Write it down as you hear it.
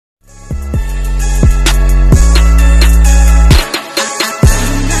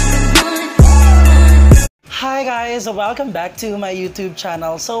guys! Welcome back to my YouTube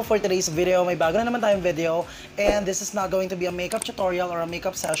channel. So for today's video, may bago na naman tayong video and this is not going to be a makeup tutorial or a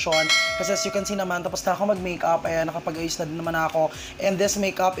makeup session kasi as you can see naman, tapos na ako mag-makeup, ayan, nakapag-ayos na din naman ako and this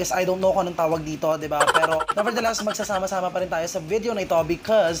makeup is, I don't know kung anong tawag dito, diba? Pero nevertheless, magsasama-sama pa rin tayo sa video na ito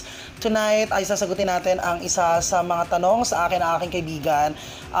because tonight ay sasagutin natin ang isa sa mga tanong sa akin na aking kaibigan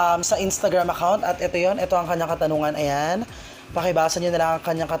sa Instagram account at ito yon, ito ang kanyang katanungan, ayan. Pakibasa nyo na lang ang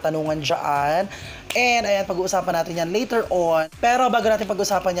kanyang katanungan dyan. And ayan, pag-uusapan natin yan later on. Pero bago natin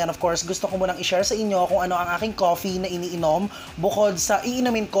pag-uusapan yan, of course, gusto ko munang i-share sa inyo kung ano ang aking coffee na iniinom. Bukod sa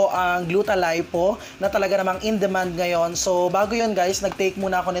iinumin ko ang Glutalipo na talaga namang in demand ngayon. So bago yun guys, nag-take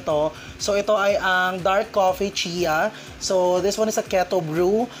muna ako nito. So ito ay ang dark coffee chia. So this one is a keto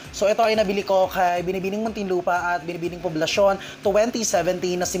brew. So ito ay nabili ko kay Binibining Muntinlupa at Binibining Poblasyon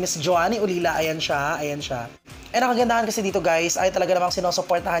 2017 na si Miss Joanny Ulila. Ayan siya, ayan siya. And ang kagandahan kasi dito guys ay talaga namang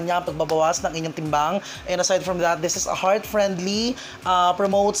sinusuportahan niya ang pagbabawas ng inyong timbang. And aside from that, this is a heart-friendly,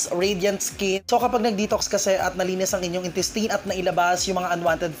 promotes radiant skin. So kapag nag-detox kasi at nalinis ang inyong intestine at nailabas yung mga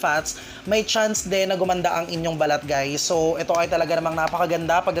unwanted fats, may chance din na gumanda ang inyong balat guys. So ito ay talaga namang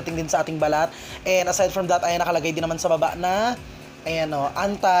napakaganda pagdating din sa ating balat. And aside from that ay nakalagay din naman sa baba na ayan o,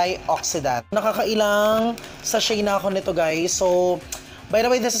 antioxidant. Nakakailang sachet na ako nito guys. So by the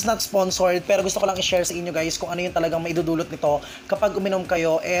way, this is not sponsored, pero gusto ko lang i-share sa inyo guys kung ano yung talagang maidudulot nito kapag uminom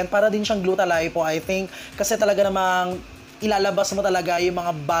kayo. And para din siyang Glutalipo, I think, kasi talaga namang ilalabas mo talaga yung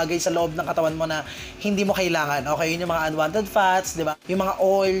mga bagay sa loob ng katawan mo na hindi mo kailangan. Okay, yun yung mga unwanted fats, di ba? Yung mga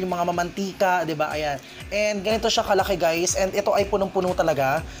oil, yung mga mamantika, di ba? Ayan. And ganito siya kalaki guys. And ito ay punong-puno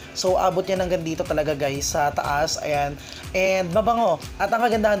talaga. So abot yan hanggang dito talaga guys sa taas. Ayan. And mabango. At ang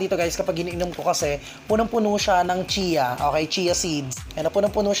kagandahan dito guys, kapag iniinom ko kasi, punong-puno siya ng chia. Okay, chia seeds. And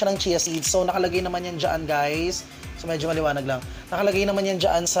punong-puno siya ng chia seeds. So nakalagay naman yan dyan guys. So medyo maliwanag lang. Nakalagay naman yan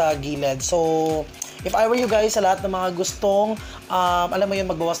dyan sa gilid. So if I were you guys, sa lahat ng mga gustong, alam mo yun,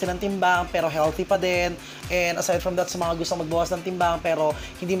 magbawas din ng timbang, pero healthy pa din. And aside from that, sa mga gustong magbawas ng timbang, pero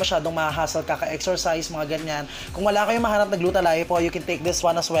hindi masyadong ma-hassle kaka-exercise, mga ganyan. Kung wala kayong mahanap na Glutalipo, you can take this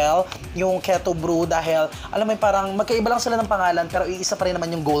one as well, yung Keto Brew, dahil, alam mo yun, parang magkaiba lang sila ng pangalan, pero iisa pa rin naman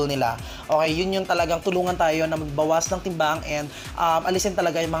yung goal nila. Okay, yun yung talagang tulungan tayo na magbawas ng timbang and alisin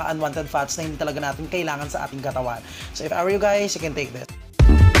talaga yung mga unwanted fats na hindi talaga natin kailangan sa ating katawan. So if I were you guys, you can take this.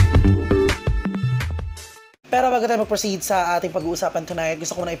 Pero bago tayo mag-proceed sa ating pag-uusapan tonight,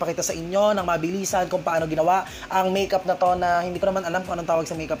 gusto ko na ipakita sa inyo ng mabilisan kung paano ginawa ang makeup na to na hindi ko naman alam kung anong tawag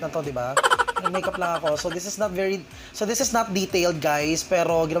sa makeup na to, di ba? Makeup lang ako. So this is not detailed guys,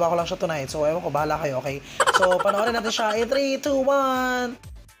 pero ginawa ko lang siya tonight. So ewan ko, bahala kayo, okay? So panoorin natin siya in 3, 2,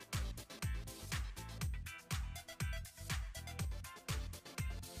 1.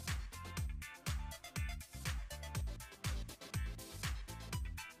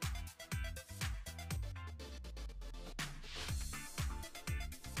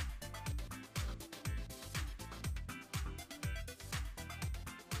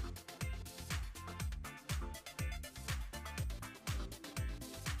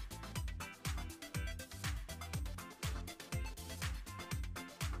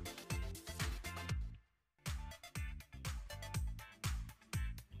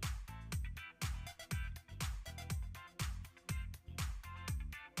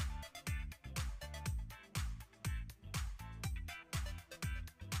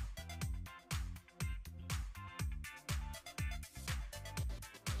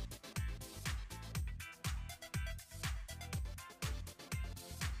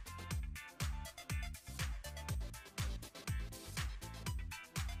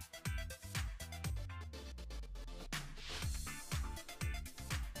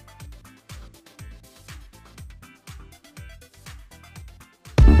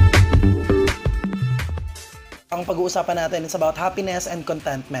 Ang pag-uusapan natin is about happiness and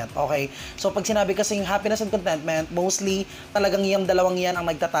contentment, okay? So pag sinabi kasing happiness and contentment, mostly talagang yung dalawang yan ang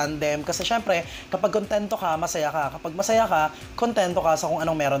nagtatandem kasi syempre, kapag kontento ka, masaya ka. Kapag masaya ka, kontento ka sa kung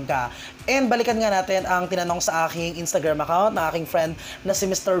anong meron ka. And balikan nga natin ang tinanong sa aking Instagram account na aking friend na si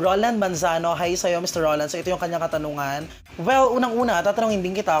Mr. Roland Manzano. Hi sa'yo, Mr. Roland. So ito yung kanyang katanungan. Well, unang-una, tatanungin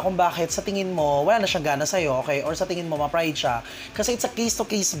din kita kung bakit sa tingin mo wala na siyang gana sa'yo, okay? Or sa tingin mo ma-pride siya. Kasi it's a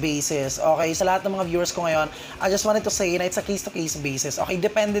case-to-case basis, okay? Sa lahat ng mga viewers ko ngayon, I just wanted to say na it's a case-to-case basis. Okay,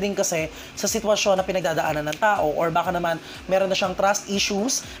 depende din kasi sa sitwasyon na pinagdadaanan ng tao or baka naman meron na siyang trust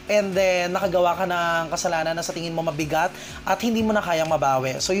issues and then nakagawa ka ng kasalanan na sa tingin mo mabigat at hindi mo na kayang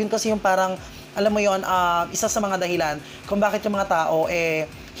mabawi. So yun kasi yung parang, alam mo yun, isa sa mga dahilan kung bakit yung mga tao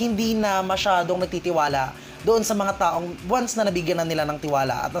hindi na masyadong nagtitiwala doon sa mga taong once na nabigyan na nila ng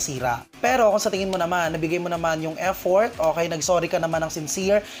tiwala at nasira. Pero kung sa tingin mo naman, nabigay mo naman yung effort, okay, nag-sorry ka naman ng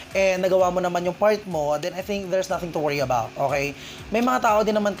sincere, and nagawa mo naman yung part mo, then I think there's nothing to worry about, okay? May mga tao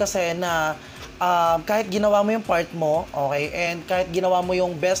din naman kasi na kahit ginawa mo yung part mo, okay, and kahit ginawa mo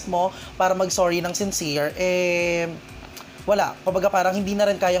yung best mo para mag-sorry ng sincere, wala. Kumbaga parang hindi na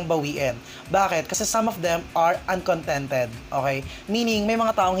rin kayang bawiin. Bakit? Kasi some of them are uncontented, okay? Meaning, may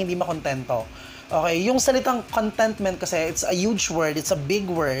mga taong hindi makontento. Okay, yung salitang contentment kasi, it's a huge word, it's a big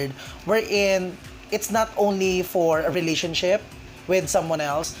word, wherein it's not only for a relationship with someone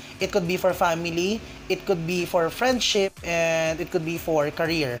else, it could be for family, it could be for friendship, and it could be for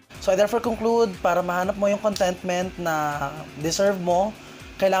career. So I therefore conclude, para mahanap mo yung contentment na deserve mo,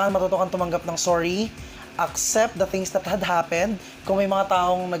 kailangan matuto kang tumanggap ng sorry, accept the things that had happened. Kung may mga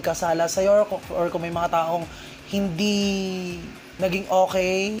taong nagkasala sa'yo, or kung may mga taong hindi naging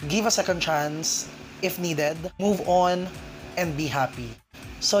okay, give a second chance if needed, move on, and be happy.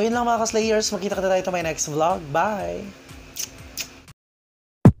 So yun lang mga ka-slayers, magkita kita tayo to my next vlog. Bye!